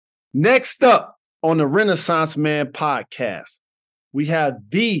Next up on the Renaissance Man podcast, we have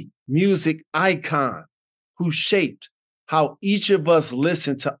the music icon who shaped how each of us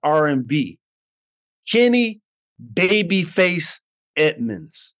listen to R&B, Kenny Babyface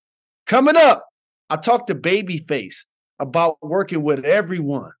Edmonds. Coming up, I talked to Babyface about working with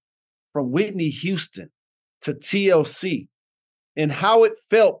everyone from Whitney Houston to TLC and how it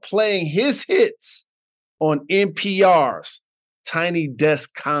felt playing his hits on NPR's Tiny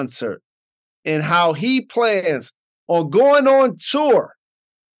Desk Concert and how he plans on going on tour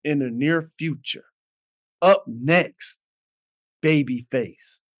in the near future. Up next,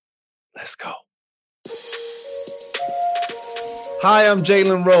 Babyface. Let's go. Hi, I'm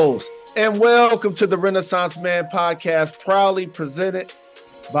Jalen Rose, and welcome to the Renaissance Man podcast, proudly presented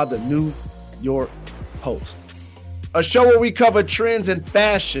by the New York Post. A show where we cover trends in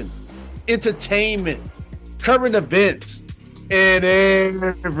fashion, entertainment, current events, and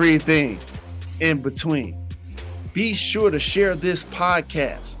everything in between. Be sure to share this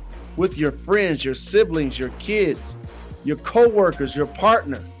podcast with your friends, your siblings, your kids, your coworkers, your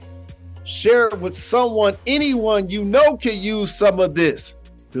partner. Share it with someone, anyone you know can use some of this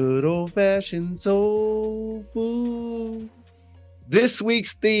good old-fashioned soul food. This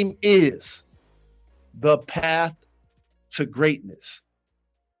week's theme is the path to greatness.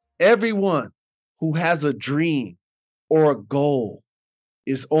 Everyone who has a dream or a goal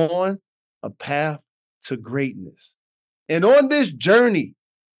is on a path to greatness. And on this journey,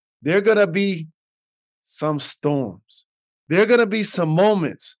 there are going to be some storms. There are going to be some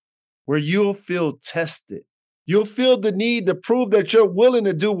moments where you'll feel tested. You'll feel the need to prove that you're willing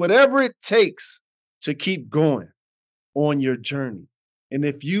to do whatever it takes to keep going on your journey. And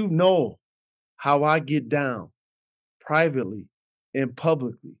if you know how I get down privately and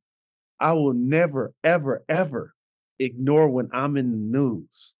publicly, I will never, ever, ever ignore when I'm in the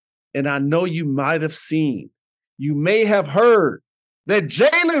news. And I know you might have seen, you may have heard that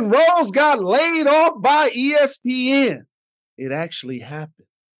Jalen Rose got laid off by ESPN. It actually happened.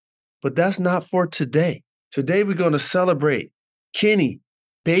 But that's not for today. Today we're going to celebrate Kenny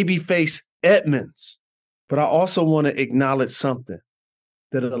Babyface Edmonds. But I also want to acknowledge something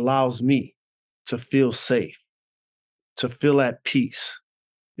that allows me to feel safe, to feel at peace,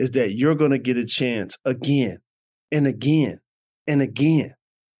 is that you're going to get a chance again and again and again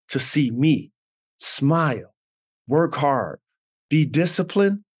to see me smile, work hard, be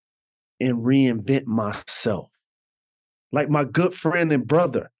disciplined, and reinvent myself. Like my good friend and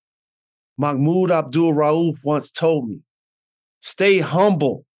brother, Mahmoud Abdul Rauf once told me, stay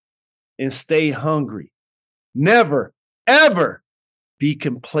humble and stay hungry. Never, ever be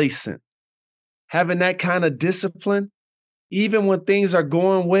complacent. Having that kind of discipline, even when things are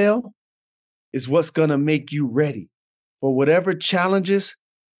going well, is what's going to make you ready for whatever challenges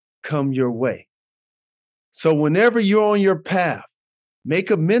come your way. So whenever you're on your path,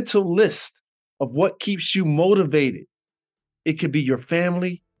 make a mental list of what keeps you motivated. It could be your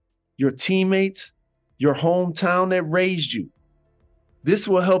family, your teammates, your hometown that raised you. This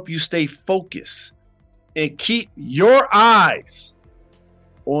will help you stay focused and keep your eyes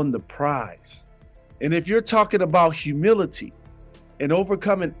on the prize. And if you're talking about humility and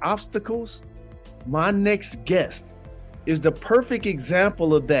overcoming obstacles, my next guest is the perfect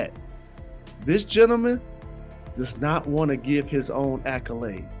example of that. This gentleman does not want to give his own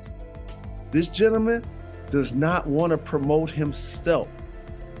accolades. This gentleman does not want to promote himself.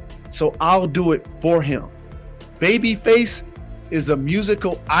 So I'll do it for him. Babyface is a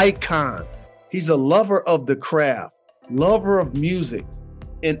musical icon. He's a lover of the craft, lover of music,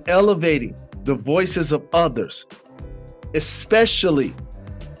 and elevating the voices of others, especially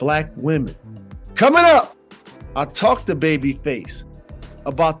Black women. Coming up, I talked to Babyface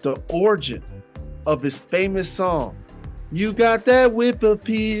about the origin of his famous song, You Got That Whip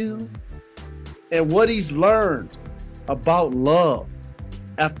Appeal, and what he's learned about love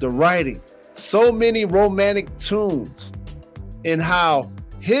after writing so many romantic tunes, and how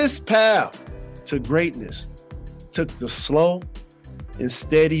his path to greatness took the slow and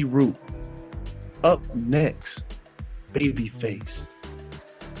steady route. Up next, Babyface.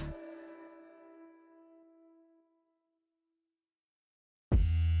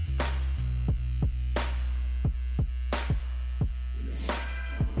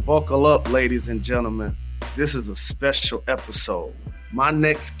 Buckle up, ladies and gentlemen. This is a special episode. My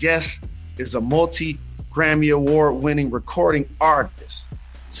next guest is a multi-Grammy Award-winning recording artist,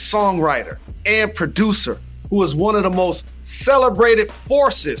 songwriter, and producer who is one of the most celebrated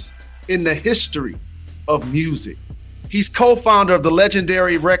forces in the history of music. He's co-founder of the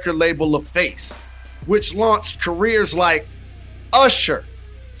legendary record label LaFace, which launched careers like Usher,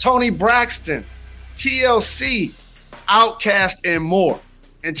 Tony Braxton, TLC, Outkast, and more.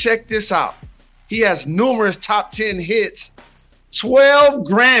 And check this out. He has numerous top 10 hits, 12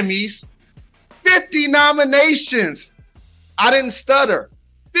 Grammys, 50 nominations. I didn't stutter.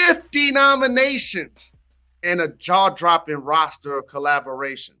 50 nominations and a jaw-dropping roster of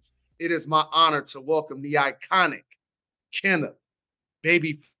collaborations. It is my honor to welcome the iconic Kenneth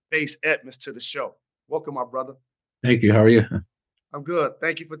Babyface Edmonds to the show. Welcome, my brother. Thank you. How are you? I'm good.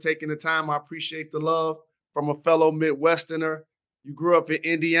 Thank you for taking the time. I appreciate the love from a fellow Midwesterner. You grew up in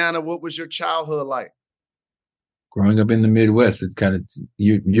Indiana. What was your childhood like? Growing up in the Midwest, it's kind of,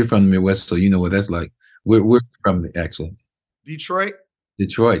 you're from the Midwest, so you know what that's like. We're from actually Detroit.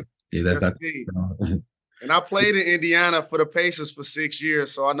 Yeah, that's not. And I played in Indiana for the Pacers for 6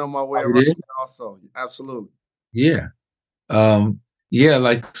 years, so I know my way around also. Absolutely. Yeah. Yeah,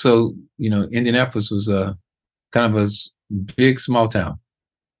 like, so, Indianapolis was kind of a big, small town.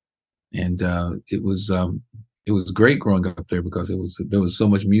 And it was great growing up there because there was so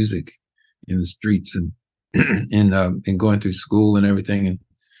much music in the streets and and going through school and everything. And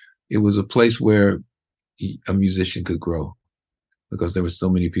it was a place where a musician could grow because there were so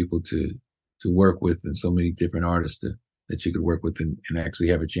many people to work with and so many different artists that you could work with and actually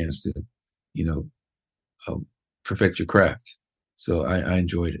have a chance to, perfect your craft. So I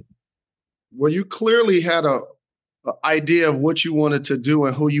enjoyed it. Well, you clearly had a idea of what you wanted to do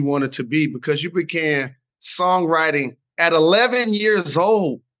and who you wanted to be because you began songwriting at 11 years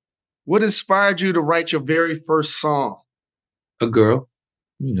old. What inspired you to write your very first song? A girl,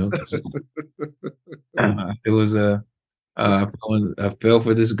 it was I fell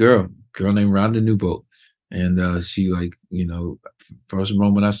for this girl named Rhonda Newbolt. And she first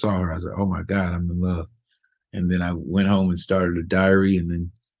moment I saw her, I was like, oh my God, I'm in love. And then I went home and started a diary. And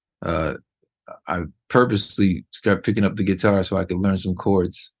then I purposely started picking up the guitar so I could learn some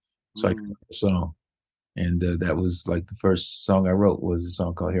chords so I could write a song. And that was like the first song I wrote was a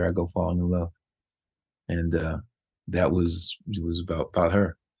song called Here I Go Falling in Love. And it was about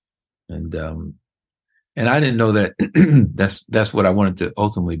her. And I didn't know that that's what I wanted to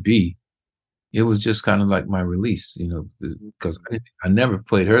ultimately be. It was just kind of like my release, because I never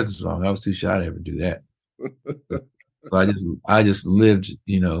played her the song. I was too shy to ever do that. So I just lived,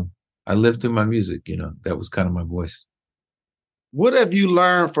 I lived through my music, that was kind of my voice. What have you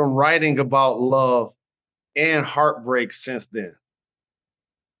learned from writing about love and heartbreak since then?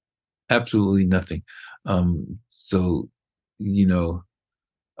 Absolutely nothing. You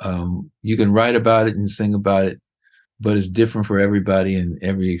can write about it and sing about it, but it's different for everybody and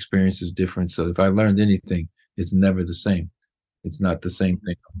every experience is different. So if I learned anything, it's never the same. It's not the same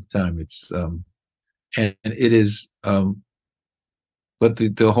thing all the time. It's, and it is, but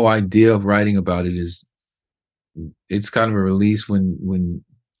the whole idea of writing about it is, it's kind of a release when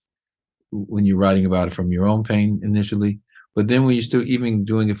you're writing about it from your own pain initially, but then when you're still even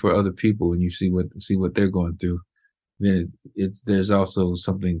doing it for other people and you see what they're going through, then there's also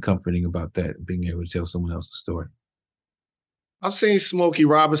something comforting about that, being able to tell someone else's story. I've seen Smokey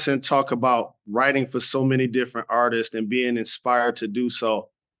Robinson talk about writing for so many different artists and being inspired to do so.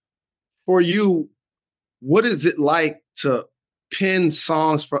 For you, what is it like to pen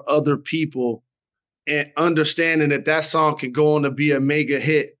songs for other people and understanding that song can go on to be a mega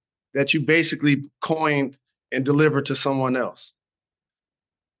hit that you basically coined and delivered to someone else?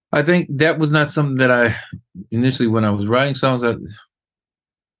 I think that was not something that I initially, when I was writing songs,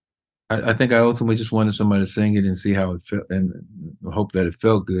 I think I ultimately just wanted somebody to sing it and see how it felt and hope that it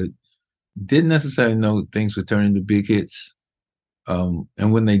felt good. Didn't necessarily know things would turn into big hits. And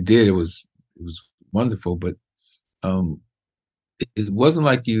when they did, it was wonderful, but it wasn't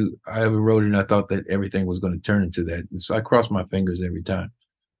like I ever wrote it and I thought that everything was going to turn into that. So I crossed my fingers every time.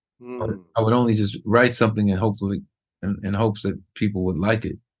 I would only just write something and hopefully in hopes that people would like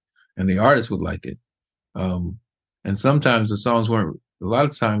it and the artist would like it. And sometimes a lot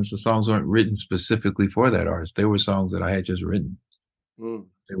of times the songs weren't written specifically for that artist. They were songs that I had just written.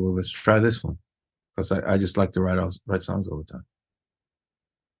 Say, well, let's try this one. Because I just like to write songs all the time.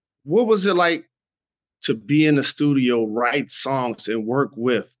 What was it like to be in the studio, write songs, and work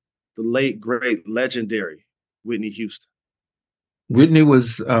with the late, great, legendary Whitney Houston? Whitney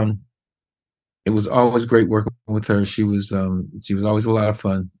was, it was always great working with her. She was always a lot of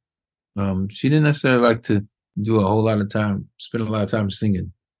fun. She didn't necessarily like to spend a lot of time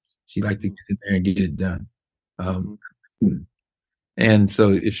singing. She liked to get in there and get it done. And so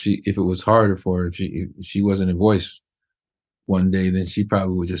if it was harder for her, if she wasn't a voice one day, then she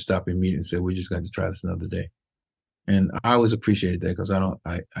probably would just stop immediately and say, we just got to try this another day. And I always appreciated that because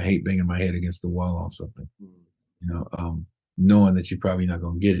I hate banging my head against the wall on something. knowing that you're probably not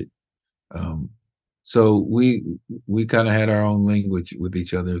going to get it. So we kind of had our own language with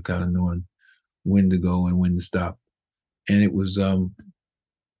each other, kind of knowing when to go and when to stop. And it was, from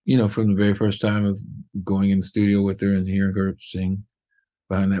the very first time of going in the studio with her and hearing her sing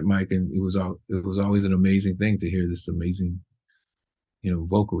behind that mic, and it was always an amazing thing to hear this amazing,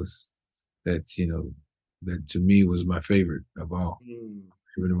 vocalist that to me was my favorite of all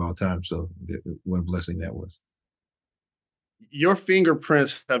time. So what a blessing that was. Your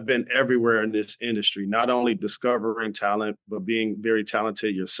fingerprints have been everywhere in this industry, not only discovering talent, but being very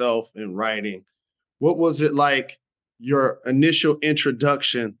talented yourself in writing. What was it like, your initial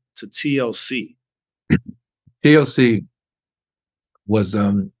introduction to TLC? TLC was,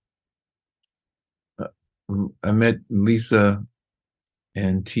 I met Lisa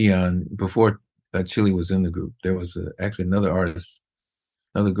and Tion before Chili was in the group. There was actually another artist,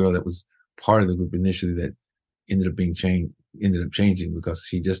 another girl that was part of the group initially that ended up changing because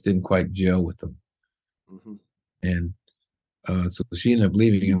she just didn't quite gel with them. Mm-hmm. And so she ended up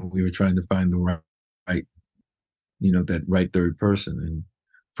leaving, and we were trying to find the right, that right third person. And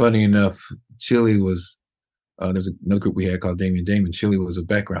funny enough, Chili was, there's another group we had called Damon. Chili was a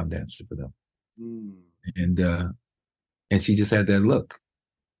background dancer for them. And she just had that look.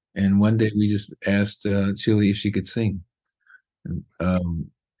 And one day we just asked Chili if she could sing.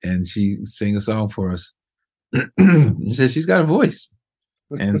 And she sang a song for us. She said she's got a voice.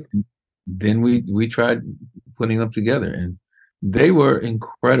 And then we tried putting them together, and they were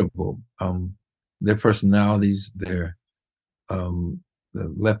incredible. Their personalities, the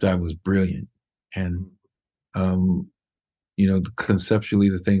Left Eye was brilliant. And, conceptually,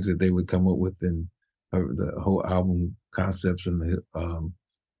 the things that they would come up with and the whole album concepts and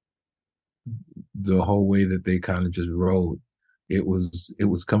the whole way that they kind of just rode, it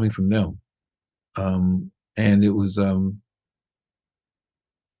was coming from them. And it was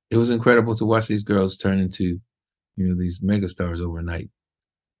incredible to watch these girls turn into, these megastars overnight.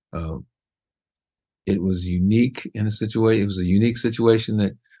 It was unique in a situation. It was a unique situation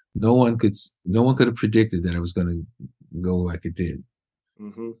that no one could have predicted that it was going to go like it did.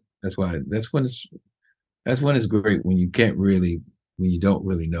 Mm-hmm. That's when it's great, when you don't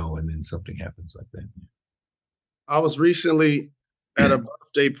really know, and then something happens like that. I was recently at a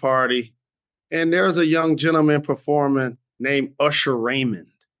birthday party, and there's a young gentleman performing named Usher Raymond.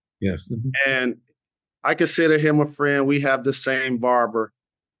 Yes. Mm-hmm. And I consider him a friend. We have the same barber.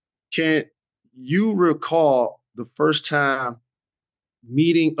 Can you recall the first time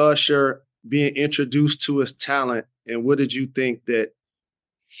meeting Usher, being introduced to his talent, and what did you think that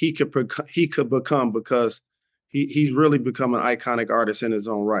he could become? Because he's really become an iconic artist in his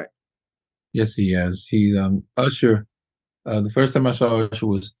own right. Yes, he has. Usher. The first time I saw Usher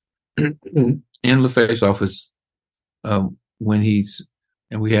was in LaFay's office when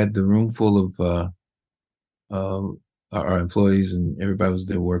we had the room full of our employees, and everybody was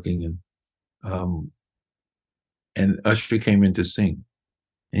there working, and Usher came in to sing,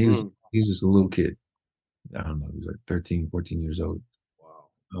 and he was just a little kid. I don't know, he was like 13, 14 years old.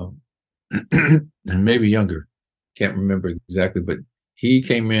 Wow. And maybe younger. Can't remember exactly, but he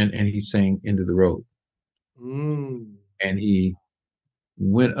came in and he sang End of the Road. And he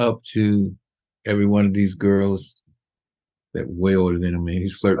went up to every one of these girls that were way older than him, and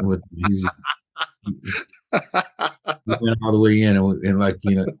he's flirting with them. He went all the way in, and like,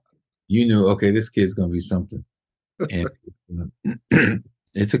 you knew, okay, this kid's going to be something. And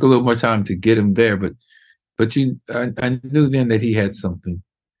it took a little more time to get him there, but I knew then that he had something,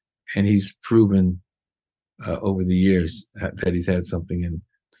 and he's proven over the years that he's had something, and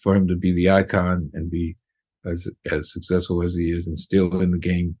for him to be the icon and be as successful as he is and still in the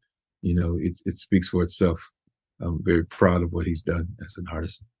game, it speaks for itself. I'm very proud of what he's done as an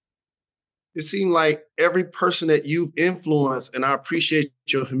artist. It seemed like every person that you've influenced, and I appreciate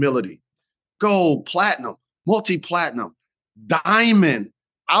your humility, gold, platinum, multi-platinum, diamond.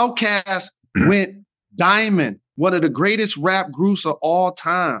 Outkast went diamond, one of the greatest rap groups of all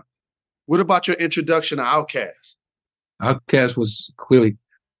time. What about your introduction to Outkast? Outkast was clearly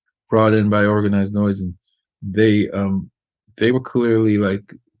brought in by Organized Noise, and they were clearly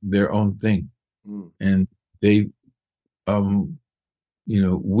like their own thing. And they,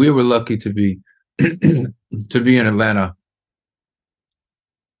 we were lucky to be in Atlanta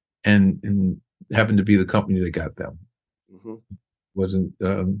and happened to be the company that got them. Mm-hmm. Wasn't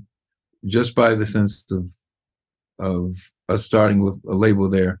just by the sense of us starting with a label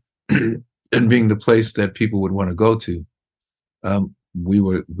there and being the place that people would want to go to.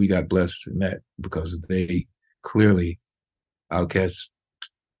 We got blessed in that, because they clearly, Outkast,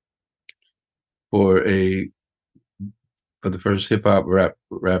 for a for the first hip hop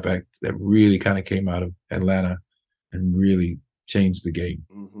rap act that really kind of came out of Atlanta and really changed the game.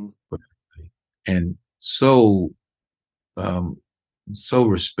 Mm-hmm. And so um, so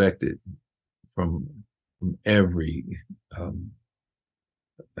respected from um,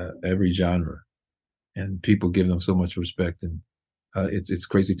 every genre, and people give them so much respect, and it's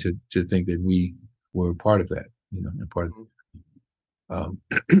crazy to think that we were part of that, and part of,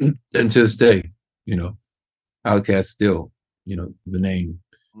 and to this day, you know, Outkast still, the name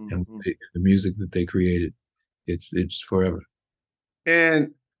and Mm-hmm. the music that they created, it's forever.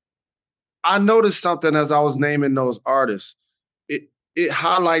 And I noticed something as I was naming those artists. It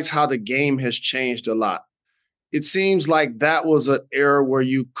highlights how the game has changed a lot. It seems like that was an era where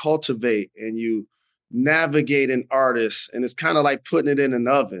you cultivate and you navigate an artist, and it's kind of like putting it in an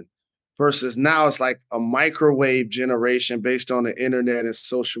oven. Versus now, it's like a microwave generation based on the internet and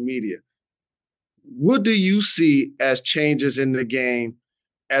social media. What do you see as changes in the game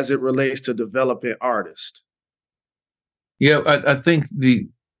as it relates to developing artists? Yeah, I think the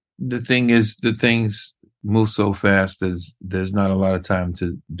thing is that things move so fast. There's not a lot of time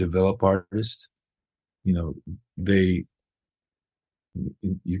to develop artists. You know, they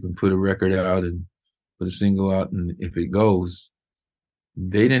you can put a record out and put a single out, and if it goes,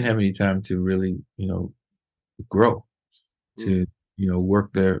 they didn't have any time to really, grow, to,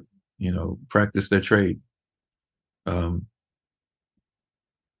 work their, practice their trade, um,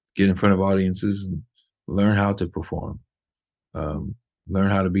 get in front of audiences and learn how to perform, um, learn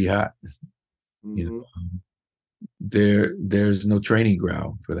how to be hot. You know, Mm-hmm. there's no training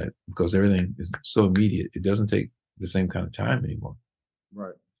ground for that because everything is so immediate. It doesn't take the same kind of time anymore.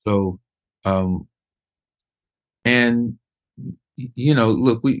 Right. So, um, and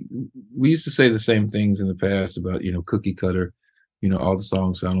look, we used to say the same things in the past about, cookie cutter, all the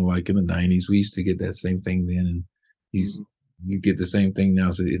songs sounded like in the 90s. We used to get that same thing then, and Mm-hmm. you get the same thing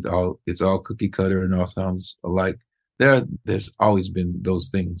now. So it's all cookie cutter and all sounds alike. There's always been those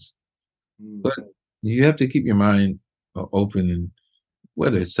things, but Mm-hmm. you have to keep your mind open, and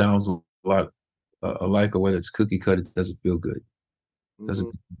whether it sounds a lot alike or whether it's cookie cutter, it doesn't feel good. Doesn't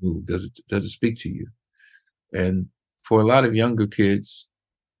Mm-hmm. move? Does it speak to you? And for a lot of younger kids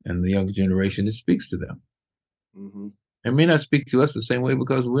and the younger generation, it speaks to them. Mm-hmm. It may not speak to us the same way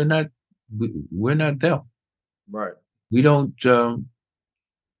because we're not them. Right. We don't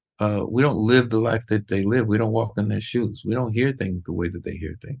we don't live the life that they live. We don't walk in their shoes. We don't hear things the way that they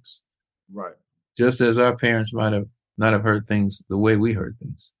hear things. Right. Just as our parents might have not have heard things the way we heard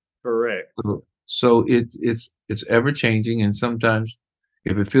things. Correct. So it's ever changing, and sometimes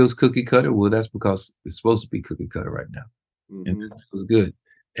if it feels cookie cutter, well, that's because it's supposed to be cookie cutter right now, and Mm-hmm. it feels good.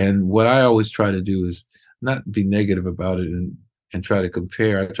 And what I always try to do is not be negative about it and try to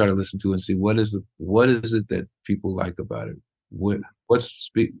compare. I try to listen to and see what is it that people like about it. What's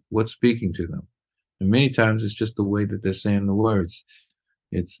speaking to them. And many times it's just the way that they're saying the words.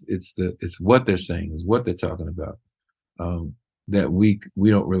 It's what they're saying, is what they're talking about. That we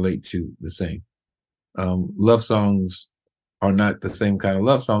don't relate to the same. Love songs are not the same kind of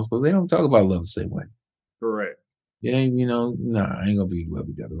love songs, but they don't talk about love the same way. Correct. It ain't, nah, I ain't gonna be love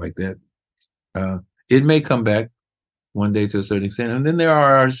each other like that. It may come back one day to a certain extent, and then there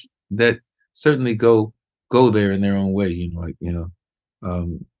are ours that certainly go there in their own way.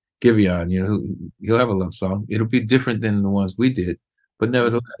 Um, Giveon, he'll have a love song. It'll be different than the ones we did, but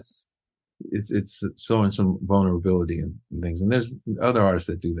nevertheless, it's showing some vulnerability and things. And there's other artists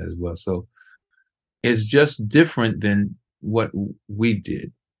that do that as well. So it's just different than what we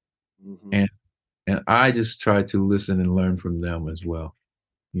did, Mm-hmm. and I just try to listen and learn from them as well,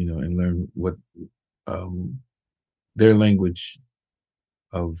 and learn what um, their language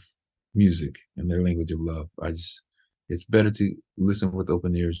of music and their language of love. It's better to listen with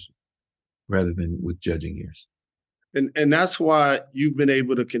open ears rather than with judging ears. And that's why you've been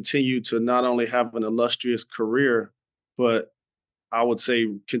able to continue to not only have an illustrious career, but I would say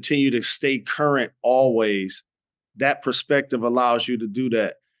continue to stay current always. That perspective allows you to do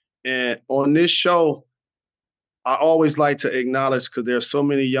that. And on this show, I always like to acknowledge because there's so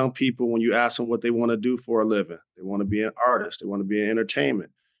many young people when you ask them what they want to do for a living. They want to be an artist, they want to be in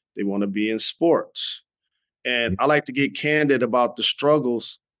entertainment, they want to be in sports. And I like to get candid about the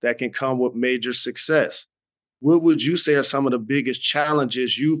struggles that can come with major success. What would you say are some of the biggest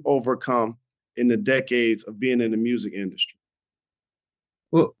challenges you've overcome in the decades of being in the music industry?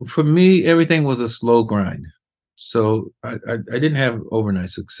 Well, for me, everything was a slow grind. So I didn't have overnight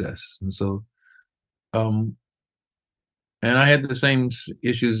success. And so, um, and I had the same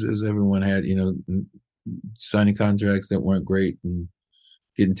issues as everyone had, signing contracts that weren't great and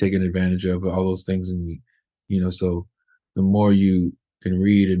getting taken advantage of, all those things. And, so the more you can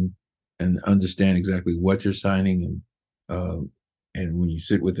read and understand exactly what you're signing, and when you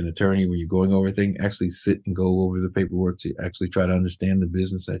sit with an attorney, when you're going over things, actually sit and go over the paperwork to actually try to understand the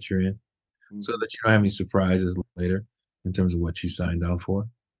business that you're in, so that you don't have any surprises later in terms of what you signed on for.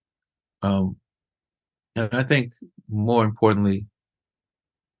 Um, and I think more importantly,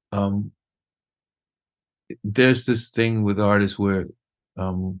 um, there's this thing with artists where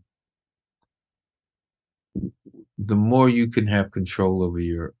um, the more you can have control over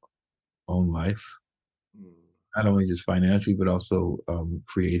your own life, not only just financially, but also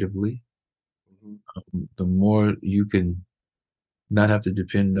creatively, the more you can not have to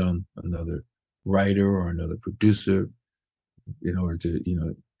depend on another writer or another producer in order to,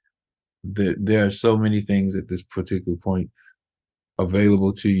 there are so many things at this particular point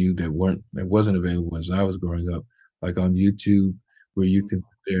available to you that wasn't available as I was growing up, like on YouTube, where you can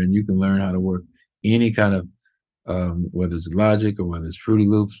sit there and you can learn how to work any kind of whether it's Logic or whether it's Fruity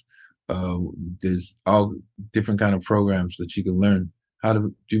Loops. There's all different kind of programs that you can learn how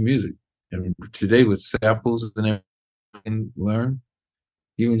to do music. And today with samples and everything, learn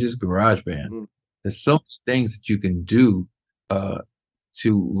even just GarageBand. There's so many things that you can do to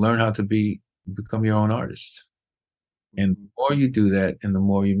learn how to become your own artist. And the more you do that, and the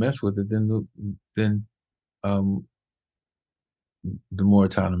more you mess with it, then the more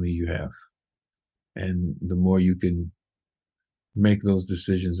autonomy you have, and the more you can make those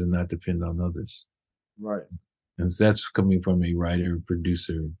decisions and not depend on others. Right. And that's coming from a writer,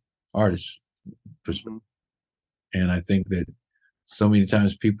 producer, artist perspective. And I think that so many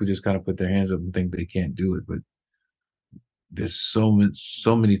times people just kind of put their hands up and think they can't do it, but there's so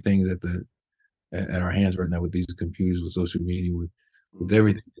many things at our hands right now with these computers, with social media, with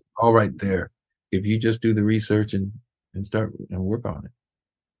everything, all right there. If you just do the research and start and work on it.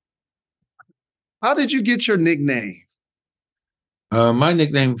 How did you get your nickname? My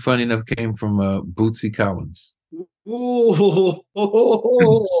nickname, funny enough, came from Bootsy Collins. Ooh.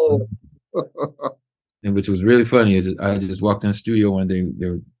 And which was really funny is I just walked in the studio one day.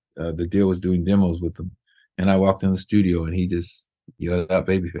 The deal was doing demos with them, and I walked in the studio and he just yelled out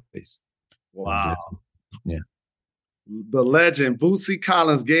Babyface. Wow. Yeah. The legend, Bootsy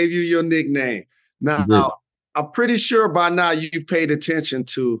Collins, gave you your nickname. Now, I'm pretty sure by now you've paid attention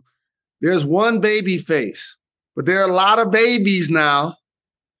to, there's one Babyface, but there are a lot of babies now.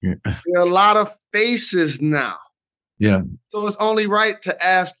 Yeah. There are a lot of faces now. Yeah. So it's only right to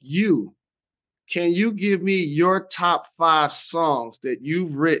ask you, can you give me your top 5 songs that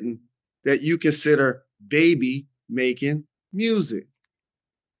you've written that you consider baby making music?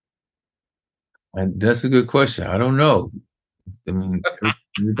 And that's a good question. I don't know. I mean,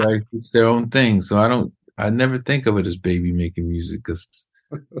 everybody keeps their own thing. So I never think of it as baby making music, because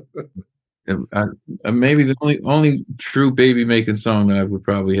maybe the only true baby making song that I would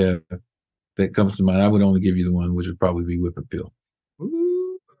probably have that comes to mind, I would only give you the one, which would probably be Whip Appeal.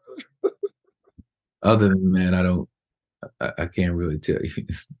 Other than that, I can't really tell you.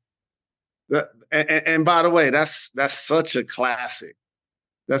 And by the way, that's such a classic.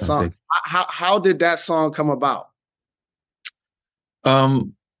 That song. How did that song come about?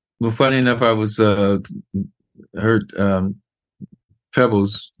 Well, funny enough, I was heard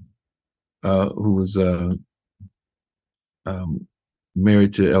Pebbles, who was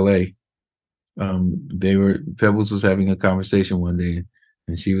married to L.A. Pebbles was having a conversation one day,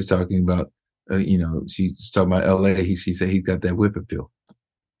 and she was talking about, she's talking about L.A. She said he's got that whip appeal.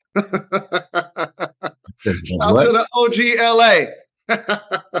 Shout to the OG LA.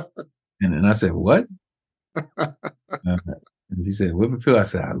 And I said, what? And he said, whip appeal. I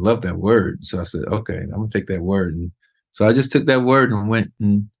said, I love that word. So I said, okay, I'm going to take that word. And so I just took that word and went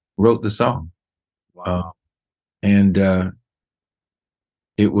and wrote the song. Wow. And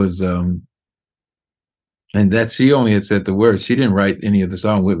it was, and that she only had said the word. She didn't write any of the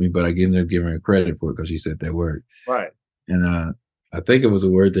song with me, but I ended up giving her credit for it because she said that word. Right. And I think it was a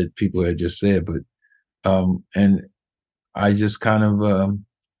word that people had just said, but and I just kind of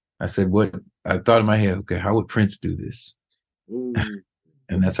I said, what I thought in my head, okay, how would Prince do this?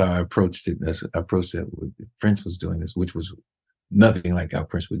 And that's how I approached it. I approached it. Prince was doing this, which was nothing like how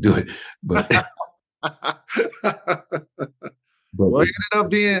Prince would do it. But, well, it ended up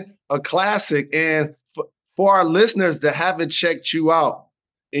being a classic. And for our listeners that haven't checked you out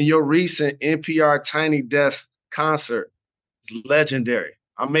in your recent NPR Tiny Desk concert, it's legendary.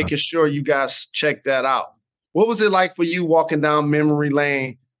 I'm making sure you guys check that out. What was it like for you walking down memory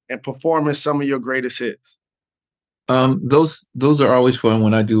lane and performing some of your greatest hits? Those are always fun.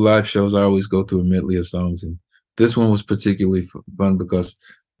 When I do live shows, I always go through a medley of songs, and this one was particularly fun because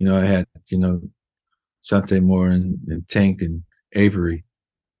I had Shante Moore and Tank and Avery,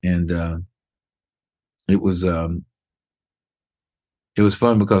 and it was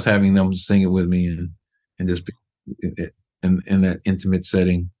fun because having them sing it with me and just be in that intimate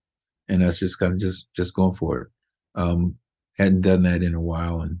setting, and us just kind of just going for it. Hadn't done that in a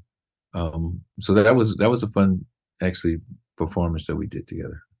while, and so that was a fun actually performance that we did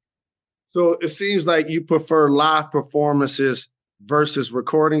together. So it seems like you prefer live performances versus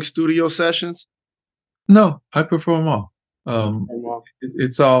recording studio sessions. No, I prefer them all.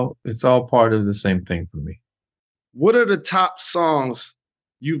 It's all part of the same thing for me. What are the top songs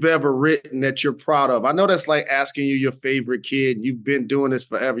you've ever written that you're proud of? I know that's like asking you your favorite kid. You've been doing this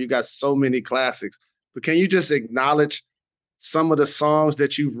forever. You got so many classics, but can you just acknowledge some of the songs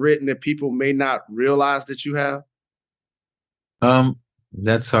that you've written that people may not realize that you have?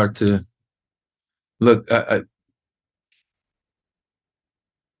 That's hard to look.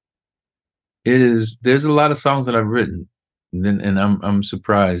 There's a lot of songs that I've written, and I'm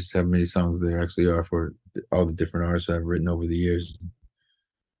surprised how many songs there actually are for all the different artists I've written over the years.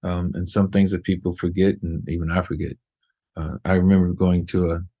 And some things that people forget, and even I forget. I remember going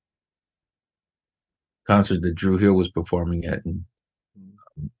to a concert that Drew Hill was performing at, and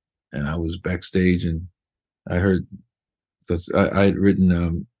I was backstage, and I heard, because I had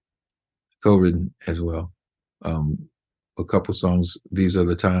written, co-written as well, a couple songs. These Are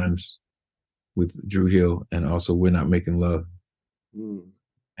the Times with Drew Hill, and also We're Not Making Love.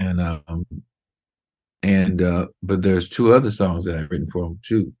 But there's two other songs that I've written for him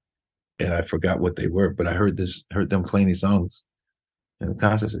too, and I forgot what they were. But I heard them playing these songs, and the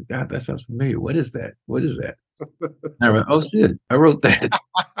concert said, "God, that sounds familiar. What is that? What is that?" And I went, "Oh shit, I wrote that."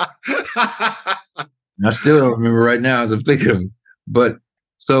 I still don't remember right now as I'm thinking of it. But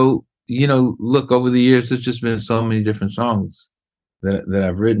so look, over the years, there's just been so many different songs that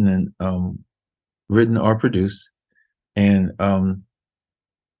I've written and written or produced, and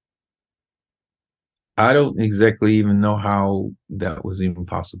I don't exactly even know how that was even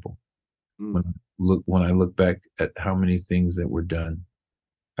possible. When I look back at how many things that were done,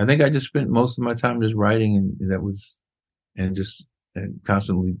 I think I just spent most of my time just writing, and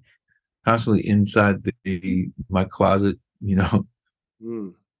constantly inside my closet,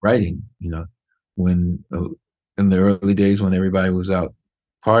 writing. When in the early days when everybody was out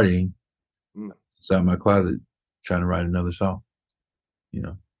partying, inside my closet trying to write another song.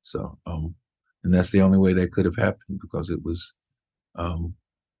 So and that's the only way that could have happened, because it was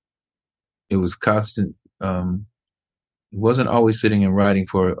constant. It wasn't always sitting and writing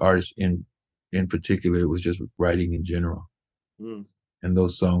for artists in particular. It was just writing in general. And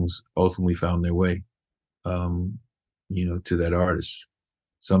those songs ultimately found their way, to that artist.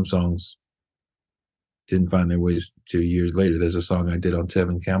 Some songs didn't find their ways till years later. There's a song I did on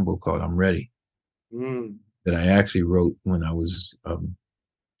Tevin Campbell called "I'm Ready" that I actually wrote when I was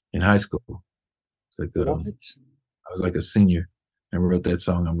in high school. It's like I was like a senior. I wrote that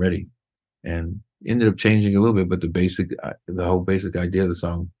song "I'm Ready," and ended up changing a little bit, but the whole basic idea of the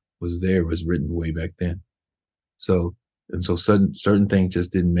song was written way back then. So certain things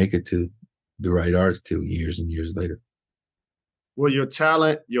just didn't make it to the right artist till years and years later. Well, your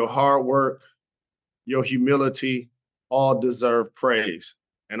talent, your hard work, your humility all deserve praise.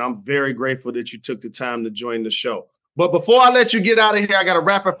 And I'm very grateful that you took the time to join the show. But before I let you get out of here, I got a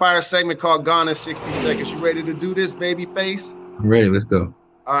rapid fire segment called Gone in 60 Seconds. You ready to do this, Babyface? I'm ready. Let's go.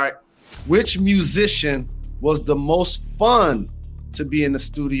 All right. Which musician was the most fun to be in the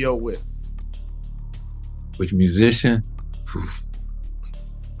studio with? Which musician?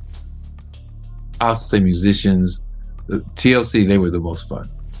 I'll say musicians. TLC, they were the most fun.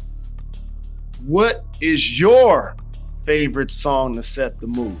 What is your favorite song to set the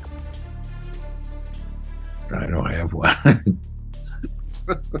mood? I don't have one.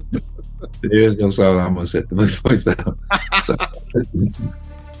 There's no song I'm gonna set the mood for. So.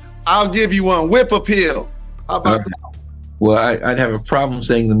 I'll give you one. Whip Appeal. How about that? Well, I'd have a problem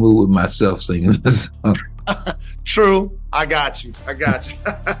saying the mood with myself singing this song. True. I got you.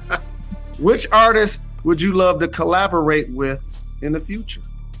 Which artist would you love to collaborate with in the future?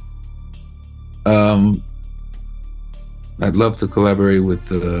 I'd love to collaborate with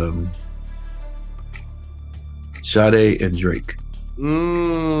Sade and Drake.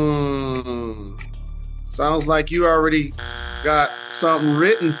 Sounds like you already got something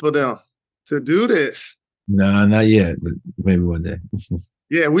written for them to do this. No, not yet, but maybe one day.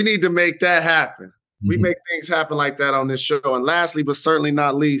 Yeah, we need to make that happen. We make things happen like that on this show. And lastly, but certainly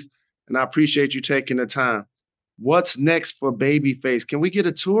not least, and I appreciate you taking the time, what's next for Babyface? Can we get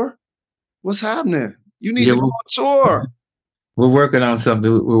a tour? What's happening? You need to go on tour. we're working on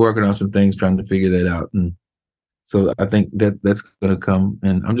something. We're working on some things, trying to figure that out. And so I think that's going to come.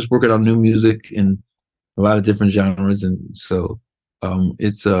 And I'm just working on new music and a lot of different genres. And so I'm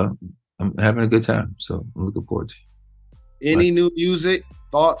having a good time. So I'm looking forward to it. Any new music,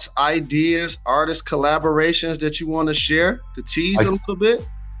 thoughts, ideas, artist collaborations that you want to share to tease a little bit?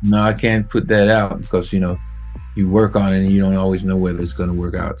 No, I can't put that out because, you work on it and you don't always know whether it's going to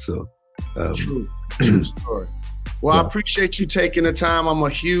work out. So true story. Well, I appreciate you taking the time. I'm a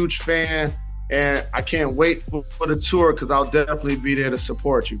huge fan, and I can't wait for the tour because I'll definitely be there to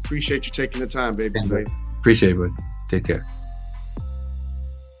support you. Appreciate you taking the time, Babyface. Appreciate it, buddy. Take care.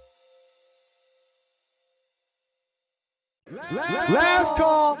 Last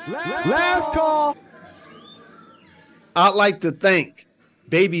call. Last call. I'd like to thank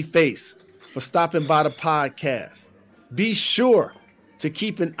Babyface for stopping by the podcast. Be sure to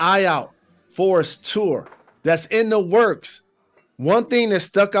keep an eye out for his tour that's in the works. One thing that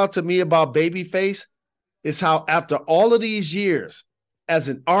stuck out to me about Babyface is how after all of these years, as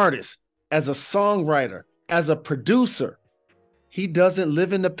an artist, as a songwriter, as a producer, he doesn't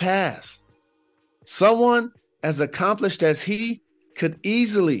live in the past. Someone as accomplished as he could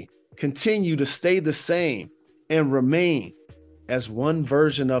easily continue to stay the same and remain as one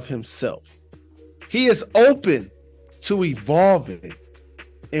version of himself. He is open to evolving,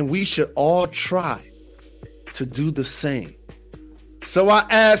 and we should all try to do the same. So I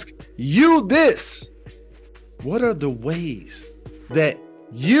ask you this: what are the ways that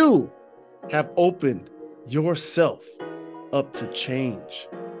you have opened yourself up to change?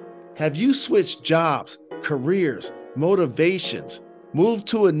 Have you switched jobs, careers, motivations, moved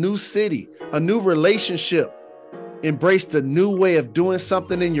to a new city, a new relationship, embraced a new way of doing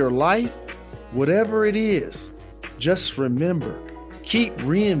something in your life? Whatever it is, just remember, keep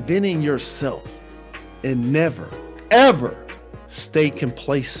reinventing yourself and never, ever stay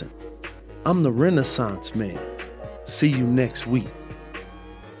complacent. I'm the Renaissance Man. See you next week.